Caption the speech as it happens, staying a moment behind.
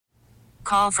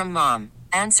call from mom.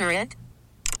 Answer it.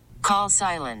 Call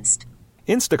silenced.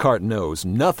 Instacart knows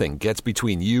nothing gets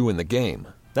between you and the game.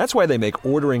 That's why they make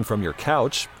ordering from your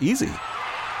couch easy.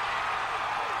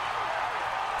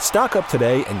 Stock up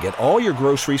today and get all your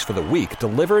groceries for the week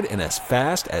delivered in as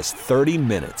fast as 30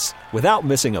 minutes without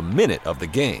missing a minute of the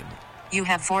game. You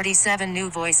have 47 new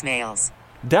voicemails.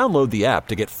 Download the app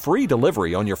to get free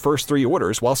delivery on your first 3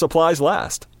 orders while supplies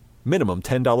last. Minimum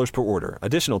 $10 per order.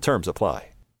 Additional terms apply.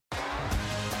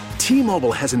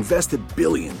 T-Mobile has invested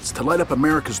billions to light up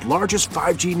America's largest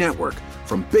 5G network,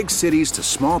 from big cities to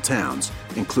small towns,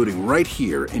 including right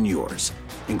here in yours.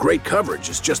 And great coverage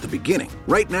is just the beginning.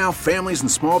 Right now, families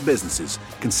and small businesses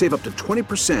can save up to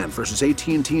 20% versus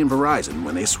AT&T and Verizon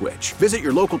when they switch. Visit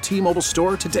your local T-Mobile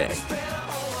store today.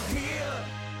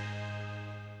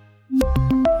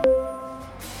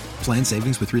 Plan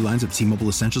savings with 3 lines of T-Mobile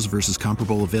Essentials versus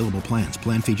comparable available plans.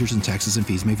 Plan features and taxes and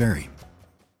fees may vary.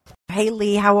 Hey,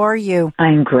 Leigh, how are you?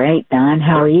 I'm great, Don.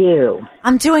 How are you?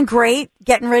 I'm doing great.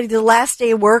 Getting ready to the last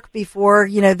day of work before,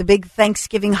 the big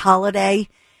Thanksgiving holiday.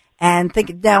 And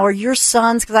think now, are your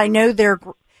sons, because I know they're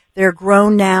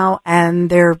grown now and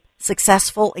they're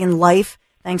successful in life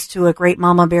thanks to a great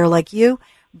mama bear like you.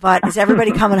 But is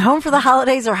everybody coming home for the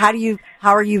holidays, or how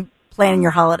are you planning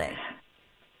your holiday?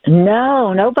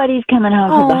 No, nobody's coming home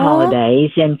for the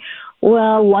holidays. And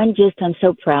well, one I'm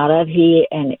so proud of. He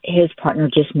and his partner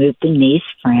just moved to Nice,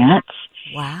 France.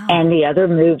 Wow. And the other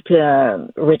moved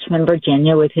to Richmond,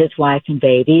 Virginia with his wife and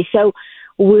baby. So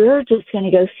we're just going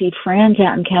to go see friends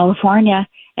out in California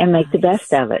and make the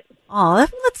best of it. Oh,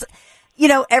 that's,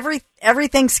 every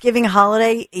Thanksgiving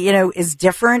holiday, is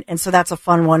different. And so that's a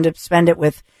fun one to spend it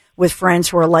with friends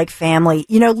who are like family.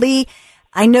 Leigh,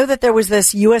 I know that there was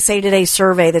this USA Today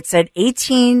survey that said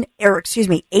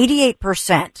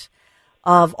 88%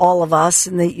 of all of us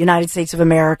in the United States of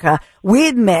America, we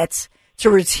admit to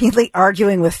routinely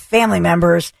arguing with family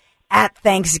members at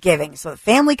Thanksgiving. So the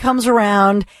family comes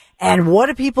around, and what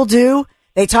do people do?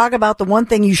 They talk about the one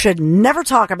thing you should never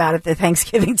talk about at the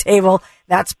Thanksgiving table.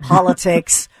 That's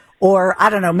politics, or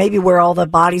I don't know, maybe where all the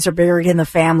bodies are buried in the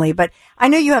family. But I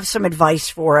know you have some advice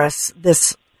for us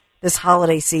this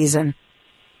holiday season.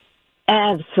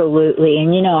 Absolutely.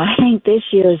 And, I think this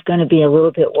year is going to be a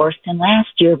little bit worse than last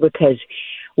year because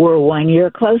we're 1 year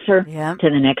closer to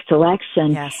the next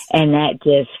election. Yes. And that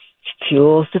just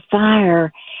fuels the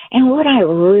fire. And what I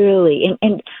really,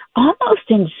 and almost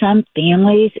in some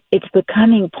families, it's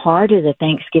becoming part of the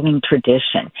Thanksgiving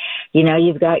tradition.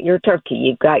 You've got your turkey,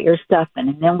 you've got your stuffing,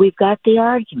 and then we've got the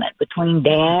argument between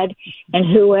dad and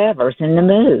whoever's in the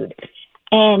mood.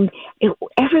 And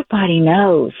everybody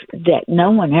knows that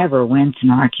no one ever wins an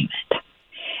argument.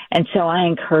 And so I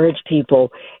encourage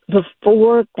people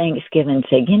before Thanksgiving,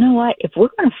 say, you know what, if we're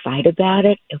going to fight about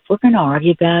it, if we're going to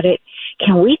argue about it,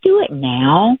 can we do it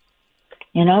now?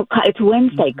 It's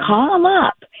Wednesday. Mm-hmm. Call them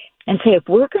up and say, if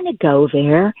we're going to go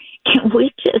there, can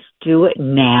we just do it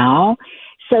now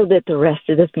so that the rest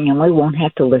of the family won't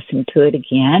have to listen to it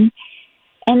again?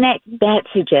 And that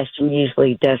suggestion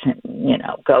usually doesn't,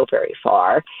 go very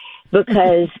far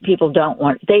because people don't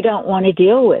want to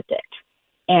deal with it.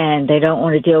 And they don't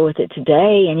want to deal with it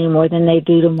today any more than they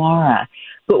do tomorrow.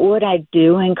 But what I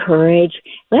do encourage,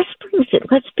 let's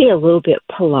be a little bit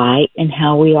polite in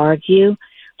how we argue.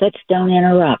 Let's don't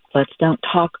interrupt. Let's don't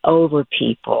talk over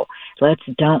people. Let's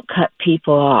don't cut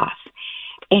people off.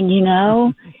 And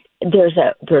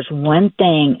there's one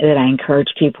thing that I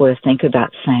encourage people to think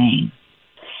about saying.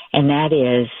 And that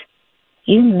is,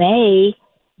 you may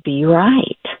be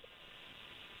right.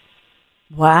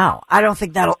 Wow. I don't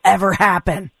think that'll ever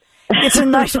happen. It's a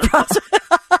nice process.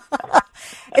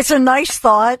 It's a nice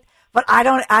thought, but I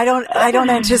don't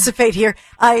anticipate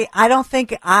I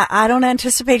don't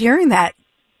anticipate hearing that.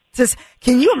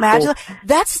 Can you imagine?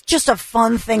 That's just a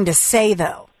fun thing to say,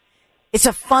 though. It's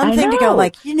a fun thing to go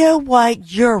like, you know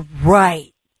what? You're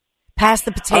right. Pass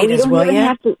the potatoes, will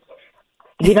you?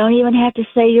 You don't even have to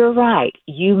say you're right.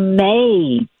 You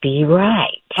may be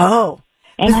right. Oh.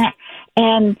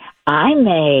 And I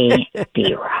may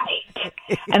be right.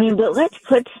 But let's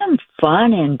put some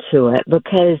fun into it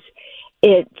because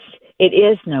it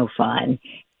is no fun.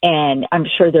 And I'm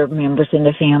sure there are members in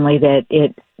the family that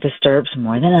it disturbs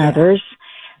more than others.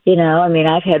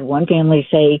 I've had one family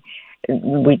say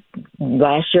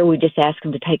last year we just asked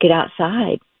them to take it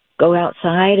outside. Go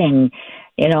outside and,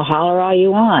 holler all you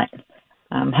want.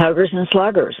 Huggers and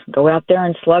sluggers. Go out there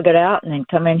and slug it out and then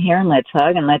come in here and let's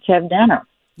hug and let's have dinner.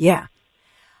 Yeah.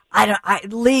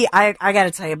 Leigh, I got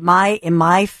to tell you, in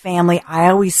my family, I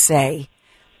always say,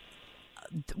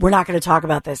 we're not going to talk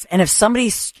about this. And if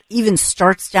somebody even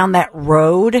starts down that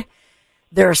road,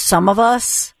 there are some of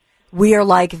us, we are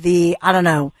like I don't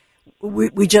know,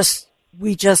 we just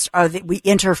are, we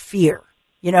interfere.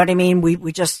 You know what I mean?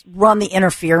 We just run the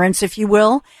interference, if you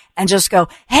will, and just go,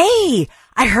 hey,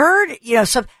 I heard,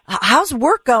 so how's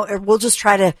work going? Or we'll just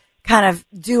try to kind of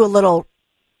do a little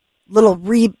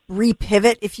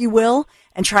re-pivot, if you will,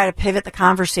 and try to pivot the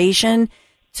conversation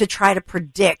to try to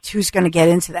predict who's going to get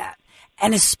into that.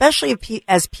 And especially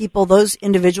as people, those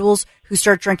individuals who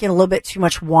start drinking a little bit too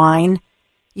much wine,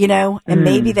 and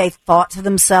maybe they thought to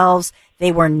themselves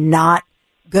they were not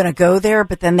going to go there,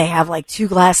 but then they have like 2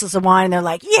 glasses of wine and they're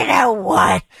like, you know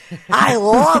what? I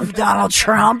love Donald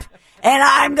Trump and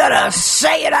I'm going to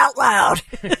say it out loud.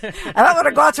 And I'm going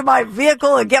to go out to my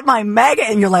vehicle and get my MAGA.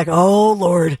 And you're like, oh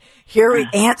Lord, here we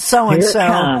Aunt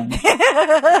so-and-so.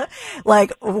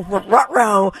 Like,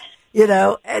 ruh-roh,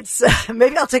 it's,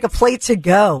 maybe I'll take a plate to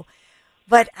go.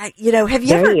 But, have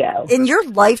you in your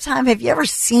lifetime, have you ever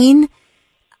seen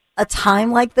a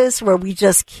time like this where we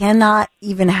just cannot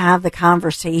even have the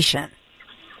conversation?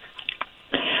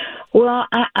 Well,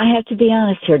 I have to be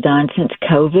honest here, Don. Since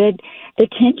COVID, the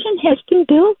tension has been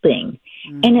building,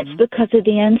 and it's because of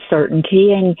the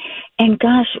uncertainty. And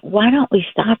gosh, why don't we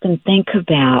stop and think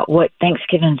about what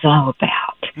Thanksgiving's all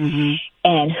about?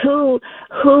 And who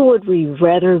would we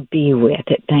rather be with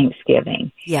at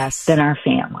Thanksgiving? Yes, than our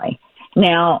family.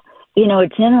 Now,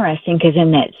 it's interesting because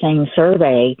in that same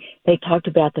survey, they talked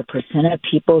about the percent of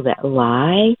people that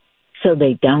lie so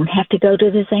they don't have to go to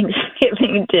the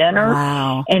Thanksgiving dinner.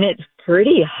 Wow. And it's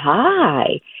pretty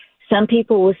high. Some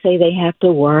people will say they have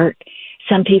to work.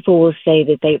 Some people will say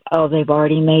that they've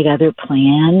already made other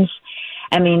plans.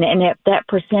 I mean, and that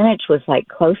percentage was like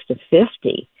close to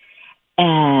 50.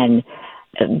 And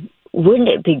wouldn't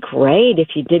it be great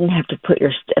if you didn't have to put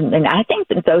and I think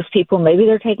that those people, maybe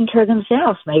they're taking care of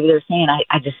themselves. Maybe they're saying,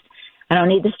 I don't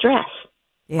need the stress.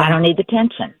 Yeah. I don't need the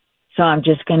tension. So I'm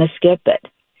just going to skip it.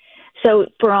 So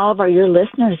for all of your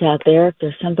listeners out there, if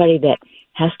there's somebody that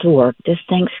has to work this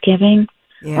Thanksgiving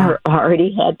or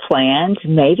already had plans,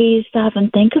 maybe you stop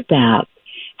and think about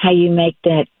how you make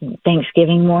that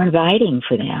Thanksgiving more inviting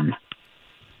for them.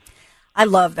 I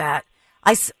love that.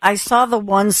 I saw the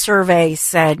one survey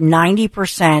said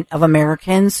 90% of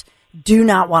Americans do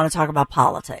not want to talk about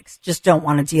politics, just don't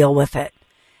want to deal with it.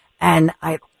 And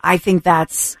I think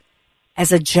that's,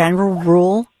 as a general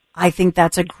rule, I think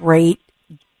that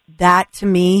to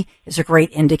me is a great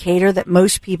indicator that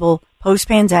most people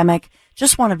post-pandemic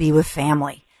just want to be with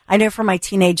family. I know for my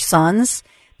teenage sons,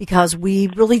 because we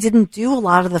really didn't do a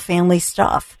lot of the family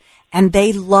stuff, and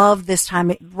they love this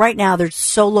time. Right now, they're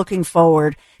so looking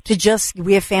forward to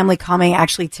we have family coming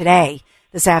actually today,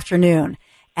 this afternoon,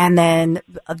 and then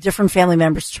different family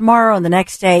members tomorrow and the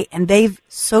next day. And they've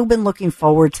so been looking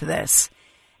forward to this.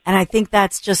 And I think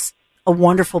that's just a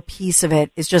wonderful piece of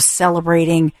it, is just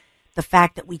celebrating the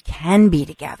fact that we can be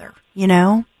together,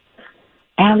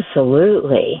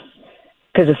 Absolutely.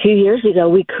 Because a few years ago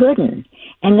we couldn't.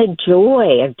 And the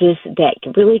joy of just that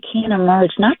really can emerge,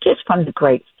 not just from the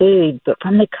great food, but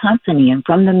from the company and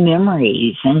from the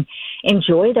memories, and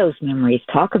enjoy those memories.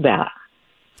 Talk about.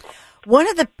 One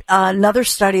of the another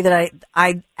study that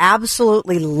I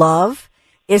absolutely love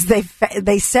is they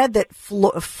said that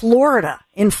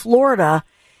in Florida,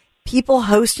 people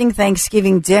hosting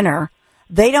Thanksgiving dinner,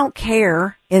 they don't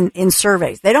care in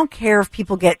surveys. They don't care if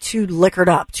people get too liquored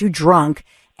up, too drunk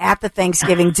at the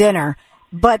Thanksgiving dinner.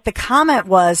 But the comment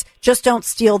was, just don't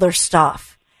steal their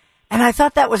stuff. And I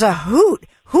thought that was a hoot.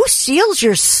 Who steals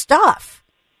your stuff?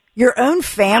 Your own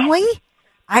family?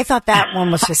 I thought that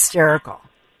one was hysterical.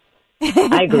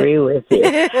 I agree with you.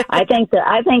 I think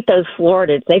those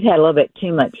Floridans, they've had a little bit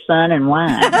too much fun and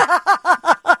wine.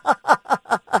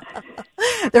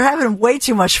 They're having way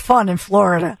too much fun in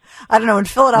Florida. I don't know. In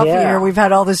Philadelphia here, we've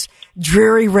had all this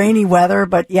dreary, rainy weather,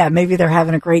 but yeah, maybe they're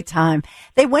having a great time.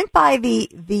 They went by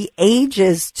the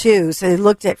ages too. So they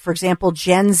looked at, for example,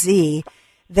 Gen Z.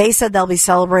 They said they'll be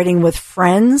celebrating with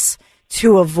friends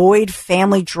to avoid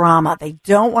family drama. They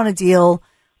don't want to deal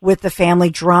with the family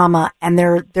drama, and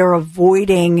they're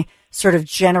avoiding sort of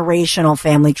generational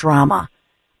family drama.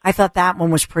 I thought that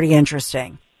one was pretty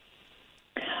interesting.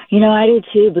 I do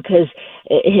too, because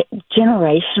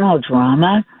generational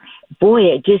drama, boy,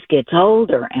 it just gets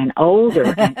older and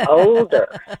older and older.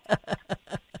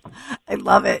 I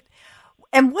love it.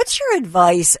 And what's your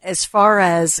advice as far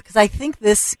as, because I think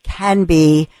this can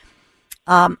be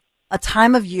a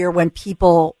time of year when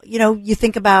people, I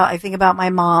think about my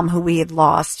mom who we had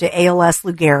lost to ALS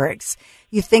Lou Gehrig's.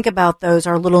 You think about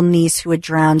our little niece who had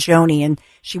drowned, Joni, and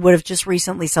she would have just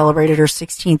recently celebrated her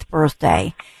 16th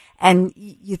birthday. And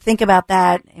you think about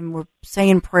that, and we're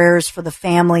saying prayers for the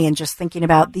family and just thinking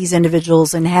about these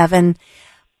individuals in heaven.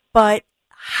 But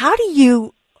how do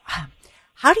you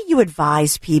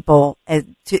advise people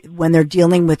when they're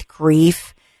dealing with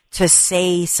grief to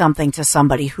say something to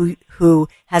somebody who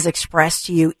has expressed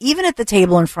to you, even at the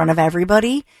table in front of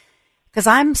everybody? Because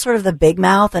I'm sort of the big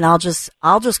mouth, and I'll just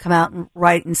come out and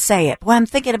write and say it. Boy, I'm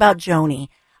thinking about Joni.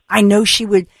 I know she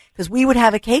would, because we would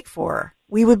have a cake for her.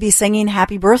 We would be singing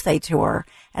happy birthday to her.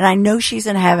 And I know she's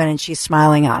in heaven and she's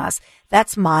smiling on us.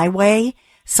 That's my way.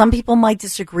 Some people might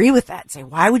disagree with that and say,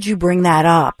 why would you bring that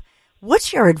up?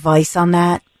 What's your advice on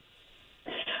that?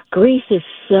 Grief is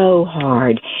so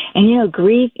hard. And,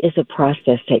 grief is a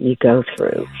process that you go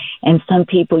through. And some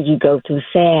people you go through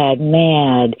sad,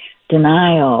 mad,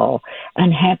 denial,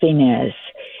 unhappiness,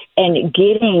 and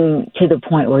getting to the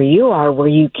point where you are, where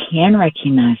you can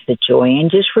recognize the joy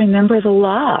and just remember the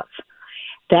love.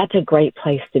 That's a great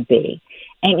place to be.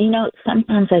 And,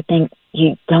 sometimes I think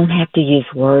you don't have to use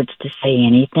words to say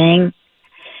anything.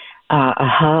 A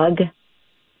hug,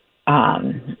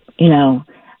 eyeball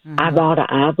to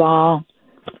eyeball,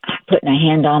 putting a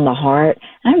hand on the heart.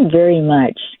 I'm very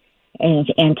much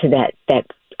into that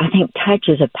I think touch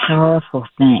is a powerful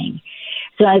thing.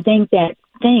 So I think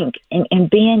and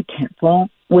be intentful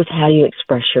with how you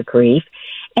express your grief.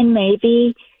 And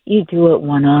maybe you do it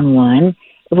one-on-one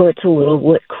where it's a little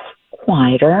bit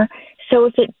quieter. So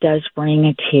if it does bring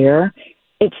a tear,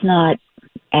 it's not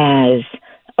as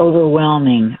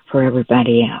overwhelming for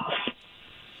everybody else.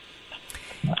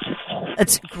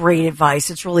 That's great advice.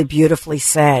 It's really beautifully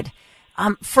said.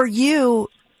 For you,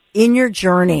 in your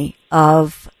journey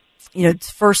of,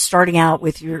 first starting out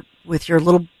with your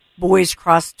little boys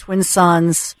cross twin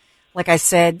sons, like I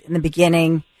said in the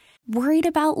beginning. Worried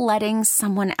about letting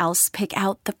someone else pick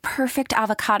out the perfect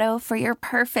avocado for your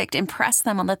perfect impress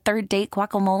them on the third date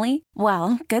guacamole?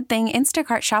 Well, good thing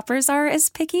Instacart shoppers are as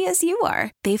picky as you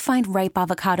are. They find ripe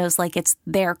avocados like it's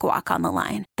their guac on the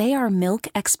line. They are milk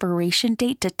expiration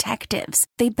date detectives.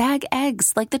 They bag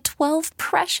eggs like the 12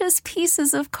 precious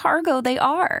pieces of cargo they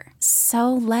are.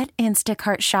 So let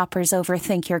Instacart shoppers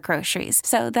overthink your groceries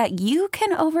so that you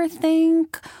can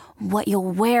overthink what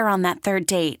you'll wear on that third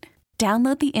date.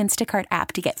 Download the Instacart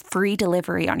app to get free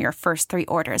delivery on your first 3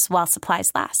 orders while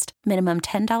supplies last. Minimum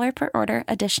 $10 per order.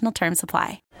 Additional terms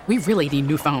apply. We really need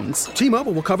new phones.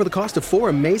 T-Mobile will cover the cost of 4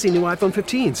 amazing new iPhone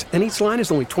 15s, and each line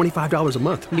is only $25 a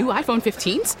month. New iPhone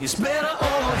 15s? It's better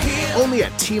over here. Only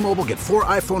at T-Mobile, get 4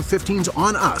 iPhone 15s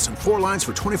on us and 4 lines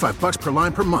for $25 per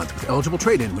line per month with eligible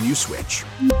trade-in when you switch.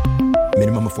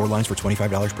 Minimum of 4 lines for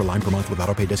 $25 per line per month with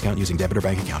autopay discount using debit or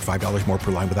bank account. $5 more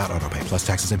per line without autopay, plus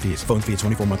taxes and fees. Phone fee at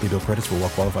 24 monthly bill credits for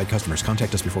well-qualified customers.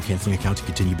 Contact us before canceling account to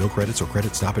continue bill credits or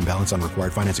credit stop and balance on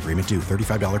required finance agreement due.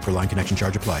 $35 per line connection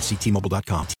charge applies. See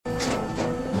T-Mobile.com.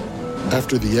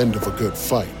 After the end of a good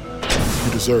fight,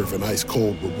 you deserve an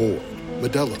ice-cold reward.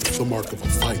 Modelo is the mark of a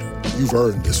fighter. You've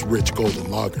earned this rich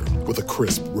golden lager with a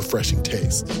crisp, refreshing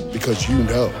taste. Because you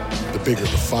know, the bigger the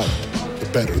fight, the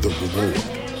better the reward.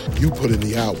 You put in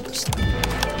the hours,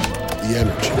 the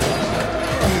energy,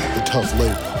 the tough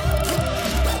labor.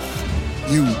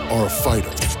 You are a fighter,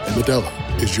 and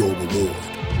Modelo is your reward.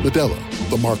 Modelo,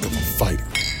 the mark of a fighter.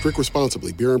 Drink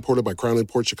responsibly. Beer imported by Crown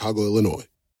Imports, Chicago, Illinois.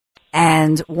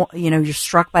 And, you're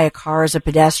struck by a car as a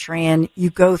pedestrian. You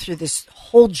go through this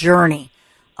whole journey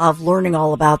of learning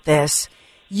all about this.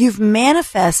 You've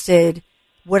manifested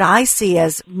what I see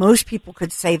as most people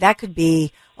could say that could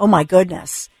be, oh my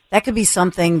goodness, that could be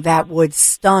something that would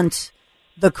stunt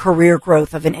the career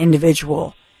growth of an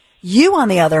individual. You, on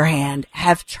the other hand,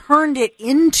 have turned it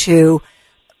into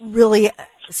really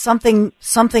something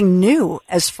new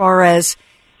as far as,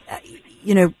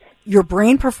 your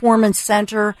Brain Performance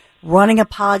Center, running a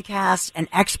podcast, an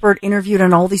expert interviewed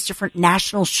on all these different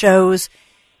national shows.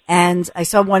 And I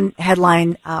saw one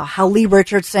headline, how Leigh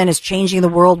Richardson is changing the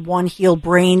world one healed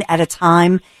brain at a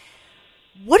time.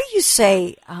 What do you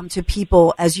say to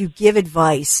people as you give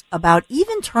advice about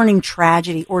even turning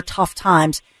tragedy or tough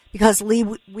times? Because, Leigh,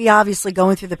 we obviously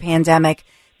going through the pandemic,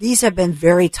 these have been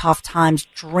very tough times,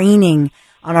 draining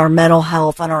on our mental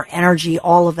health, on our energy,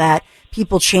 all of that,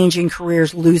 people changing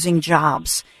careers, losing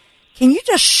jobs. Can you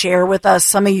just share with us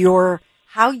some of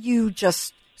how you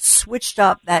just switched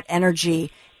up that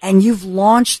energy and you've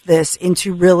launched this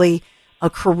into really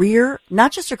a career,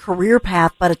 not just a career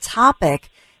path, but a topic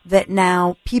that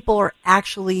now people are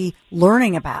actually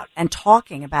learning about and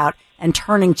talking about and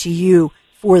turning to you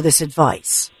for this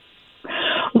advice?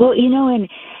 Well, and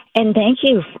And thank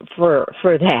you for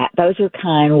that. Those are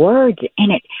kind words.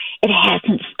 And it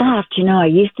hasn't stopped. You know, I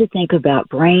used to think about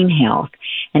brain health.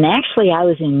 And actually, I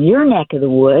was in your neck of the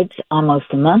woods almost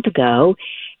a month ago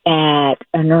at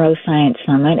a neuroscience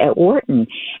summit at Wharton.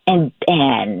 And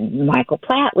Michael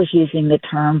Platt was using the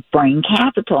term brain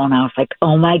capital. And I was like,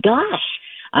 oh, my gosh,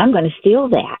 I'm going to steal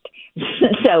that.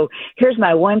 So here's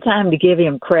my one time to give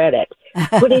him credit.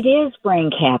 But it is brain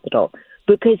capital.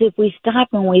 Because if we stop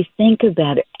and we think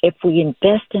about it, if we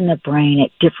invest in the brain at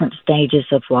different stages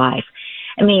of life,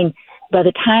 I mean, by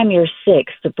the time you're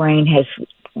 6, the brain has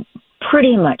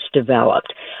pretty much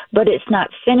developed, but it's not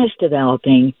finished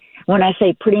developing. When I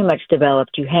say pretty much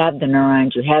developed, you have the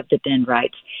neurons, you have the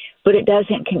dendrites, but it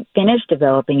doesn't finish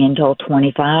developing until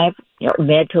 25 or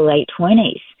mid to late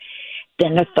 20s.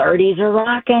 Then the 30s are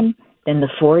rocking, then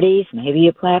the 40s, maybe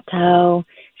you plateau.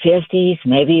 50s,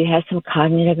 maybe you have some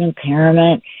cognitive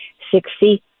impairment.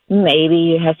 60, maybe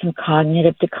you have some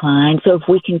cognitive decline. So if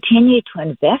we continue to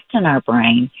invest in our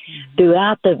brain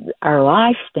throughout our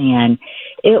lifespan,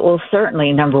 it will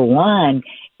certainly, number one,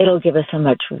 it'll give us a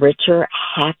much richer,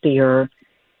 happier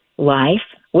life.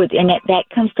 And that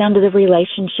comes down to the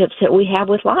relationships that we have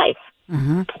with life.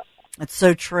 Mm-hmm. That's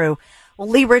so true. Well,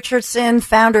 Leigh Richardson,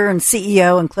 founder and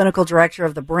CEO and clinical director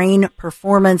of the Brain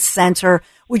Performance Center,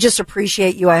 we just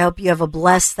appreciate you. I hope you have a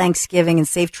blessed Thanksgiving and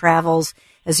safe travels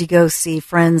as you go see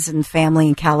friends and family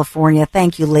in California.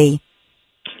 Thank you, Leigh.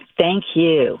 Thank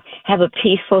you. Have a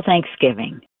peaceful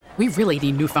Thanksgiving. We really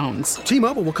need new phones.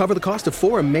 T-Mobile will cover the cost of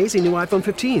 4 amazing new iPhone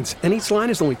 15s, and each line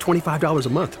is only $25 a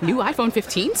month. New iPhone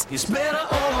 15s? It's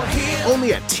better over here.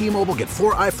 Only at T-Mobile, get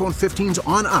 4 iPhone 15s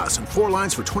on us and 4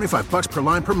 lines for $25 per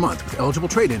line per month with eligible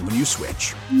trade-in when you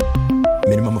switch.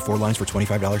 Minimum of 4 lines for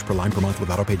 $25 per line per month with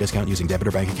autopay discount using debit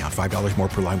or bank account. $5 more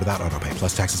per line without autopay,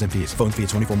 plus taxes and fees. Phone fee at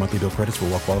 24 monthly bill credits for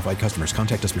well-qualified customers.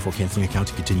 Contact us before canceling account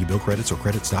to continue bill credits or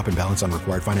credit stop and balance on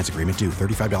required finance agreement due.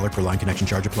 $35 per line connection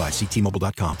charge applies. See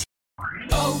T-Mobile.com.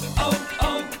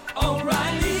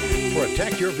 O'Reilly.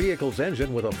 Protect your vehicle's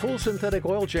engine with a full synthetic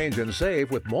oil change and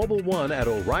save with Mobil 1 at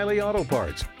O'Reilly Auto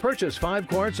Parts. Purchase 5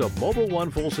 quarts of Mobil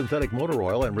 1 full synthetic motor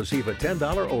oil and receive a $10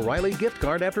 O'Reilly gift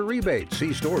card after rebate.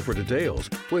 See store for details.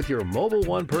 With your Mobil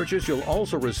 1 purchase, you'll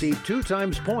also receive 2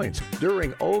 times points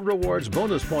during O Rewards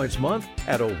Bonus Points Month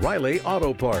at O'Reilly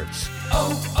Auto Parts.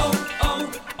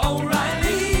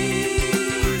 O'Reilly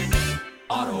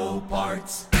Auto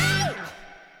Parts.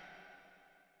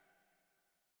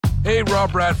 Hey,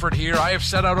 Rob Bradford here. I have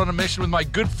set out on a mission with my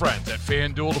good friends at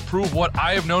FanDuel to prove what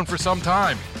I have known for some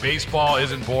time. Baseball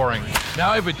isn't boring.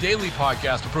 Now I have a daily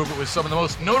podcast to prove it with some of the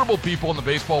most notable people in the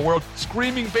baseball world,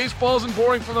 screaming baseball isn't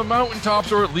boring from the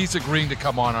mountaintops, or at least agreeing to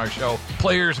come on our show.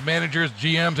 Players, managers,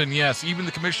 GMs, and yes, even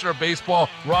the commissioner of baseball,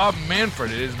 Rob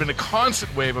Manfred. It has been a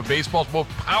constant wave of baseball's most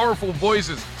powerful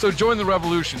voices. So join the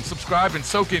revolution. Subscribe and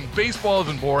soak in Baseball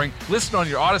Isn't Boring. Listen on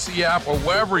your Audacy app or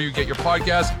wherever you get your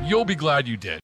podcasts. You'll be glad you did.